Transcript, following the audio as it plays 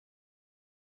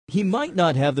He might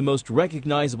not have the most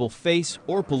recognizable face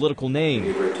or political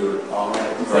name,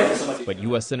 but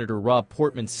U.S. Senator Rob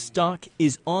Portman's stock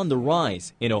is on the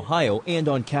rise in Ohio and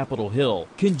on Capitol Hill.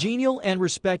 Congenial and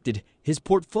respected, his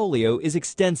portfolio is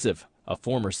extensive. A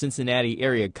former Cincinnati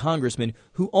area congressman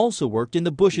who also worked in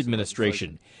the Bush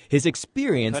administration. His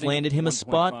experience landed him a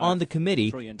spot on the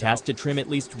committee tasked to trim at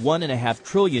least $1.5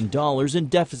 trillion in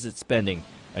deficit spending,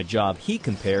 a job he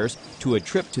compares to a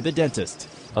trip to the dentist.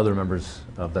 Other members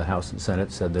of the House and Senate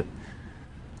said that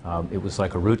it was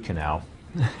like a root canal,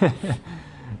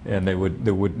 and they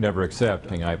would never accept.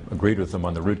 I agreed with them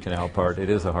on the root canal part. It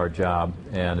is a hard job,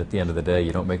 and at the end of the day,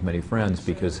 you don't make many friends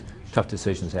because tough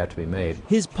decisions have to be made.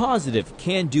 His positive,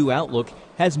 can-do outlook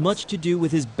has much to do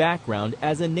with his background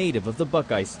as a native of the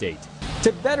Buckeye State.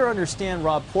 To better understand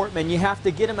Rob Portman, you have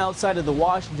to get him outside of the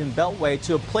Washington Beltway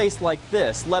to a place like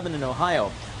this, Lebanon,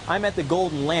 Ohio. I'm at the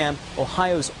Golden Lamb,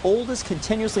 Ohio's oldest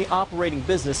continuously operating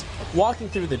business. Walking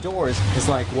through the doors is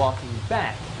like walking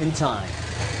back in time.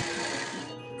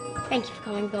 Thank you for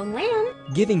calling Golden Lamb.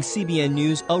 Giving CBN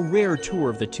News a rare tour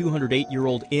of the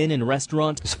 208-year-old inn and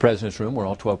restaurant. It's the president's room where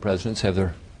all 12 presidents have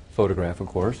their photograph, of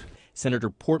course.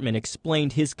 Senator Portman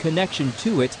explained his connection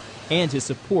to it and his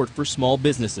support for small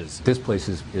businesses. This place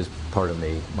is part of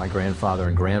me. My grandfather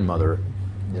and grandmother,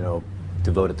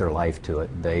 devoted their life to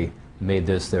it. They made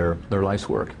this their life's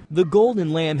work. The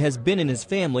Golden Lamb has been in his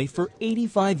family for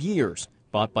 85 years,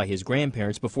 bought by his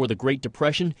grandparents before the Great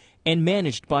Depression and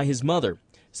managed by his mother.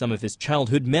 Some of his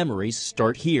childhood memories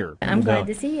start here. I'm glad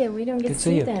to see you. We don't get to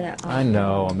see that often. I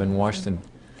know. I'm in Washington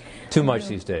too much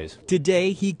these days.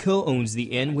 Today, he co-owns the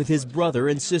inn with his brother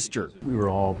and sister. We were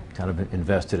all kind of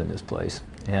invested in this place,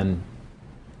 and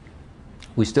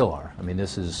we still are. I mean,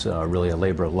 this is really a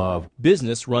labor of love.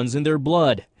 Business runs in their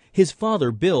blood. His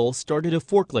father, Bill, started a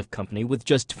forklift company with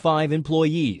just 5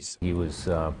 employees. He was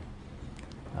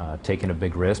taking a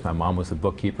big risk. My mom was the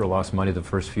bookkeeper, lost money the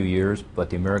first few years, but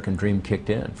the American dream kicked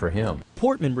in for him.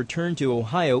 Portman returned to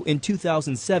Ohio in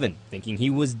 2007, thinking he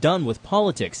was done with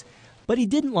politics. But he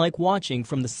didn't like watching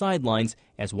from the sidelines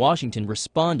as Washington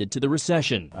responded to the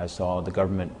recession. I saw the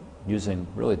government using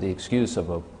really the excuse of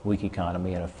a weak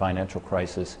economy and a financial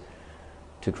crisis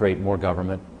to create more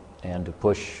government and to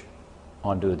push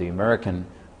onto the American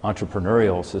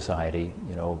entrepreneurial society,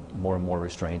 more and more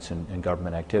restraints in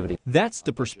government activity. That's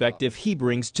the perspective he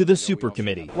brings to the Super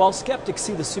Committee. While skeptics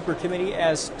see the Super Committee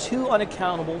as too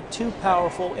unaccountable, too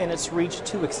powerful, and its reach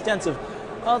too extensive,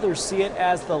 others see it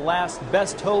as the last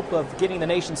best hope of getting the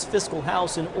nation's fiscal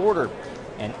house in order.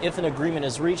 And if an agreement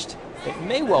is reached, it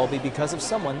may well be because of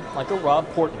someone like a Rob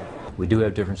Portman. We do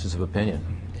have differences of opinion,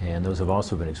 and those have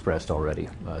also been expressed already,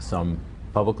 some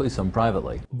publicly, some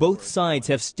privately. Both sides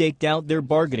have staked out their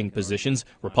bargaining positions.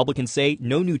 Republicans say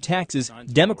no new taxes.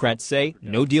 Democrats say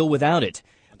no deal without it.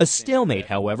 A stalemate,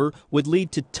 however, would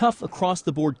lead to tough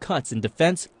across-the-board cuts in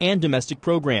defense and domestic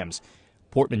programs.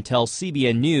 Portman tells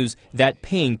CBN News that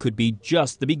pain could be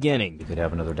just the beginning. You could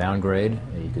have another downgrade.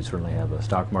 You could certainly have a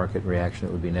stock market reaction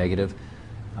that would be negative.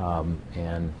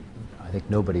 And I think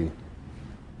nobody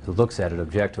who looks at it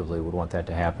objectively would want that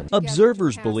to happen.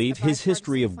 Observers believe his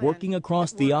history of working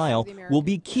across the aisle will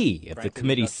be key if the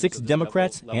committee's 6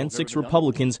 Democrats and 6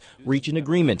 Republicans reach an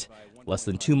agreement. Less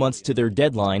than 2 months to their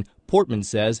deadline, Portman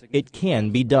says it can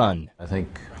be done. I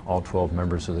think all 12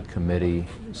 members of the committee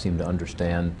seem to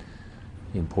understand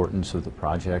the importance of the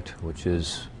project, which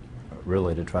is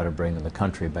really to try to bring the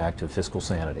country back to fiscal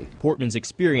sanity. Portman's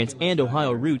experience and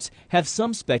Ohio roots have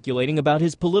some speculating about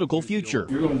his political future.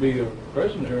 You're going to be a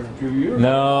president here in a few years.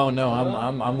 No,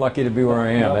 I'm lucky to be where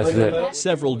I am. That's it.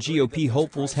 Several GOP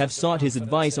hopefuls have sought his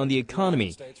advice on the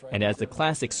economy, and as the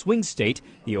classic swing state,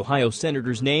 the Ohio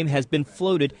senator's name has been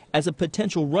floated as a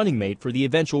potential running mate for the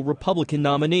eventual Republican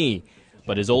nominee.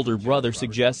 But his older brother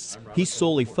suggests he's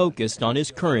solely focused on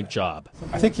his current job.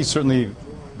 I think he's certainly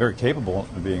very capable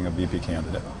of being a VP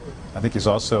candidate. I think he's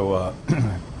also,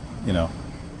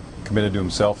 committed to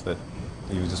himself that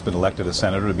he's just been elected a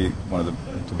senator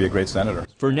to be a great senator.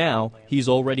 For now, he's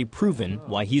already proven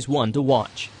why he's one to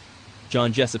watch.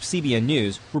 John Jessup, CBN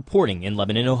News, reporting in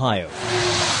Lebanon, Ohio.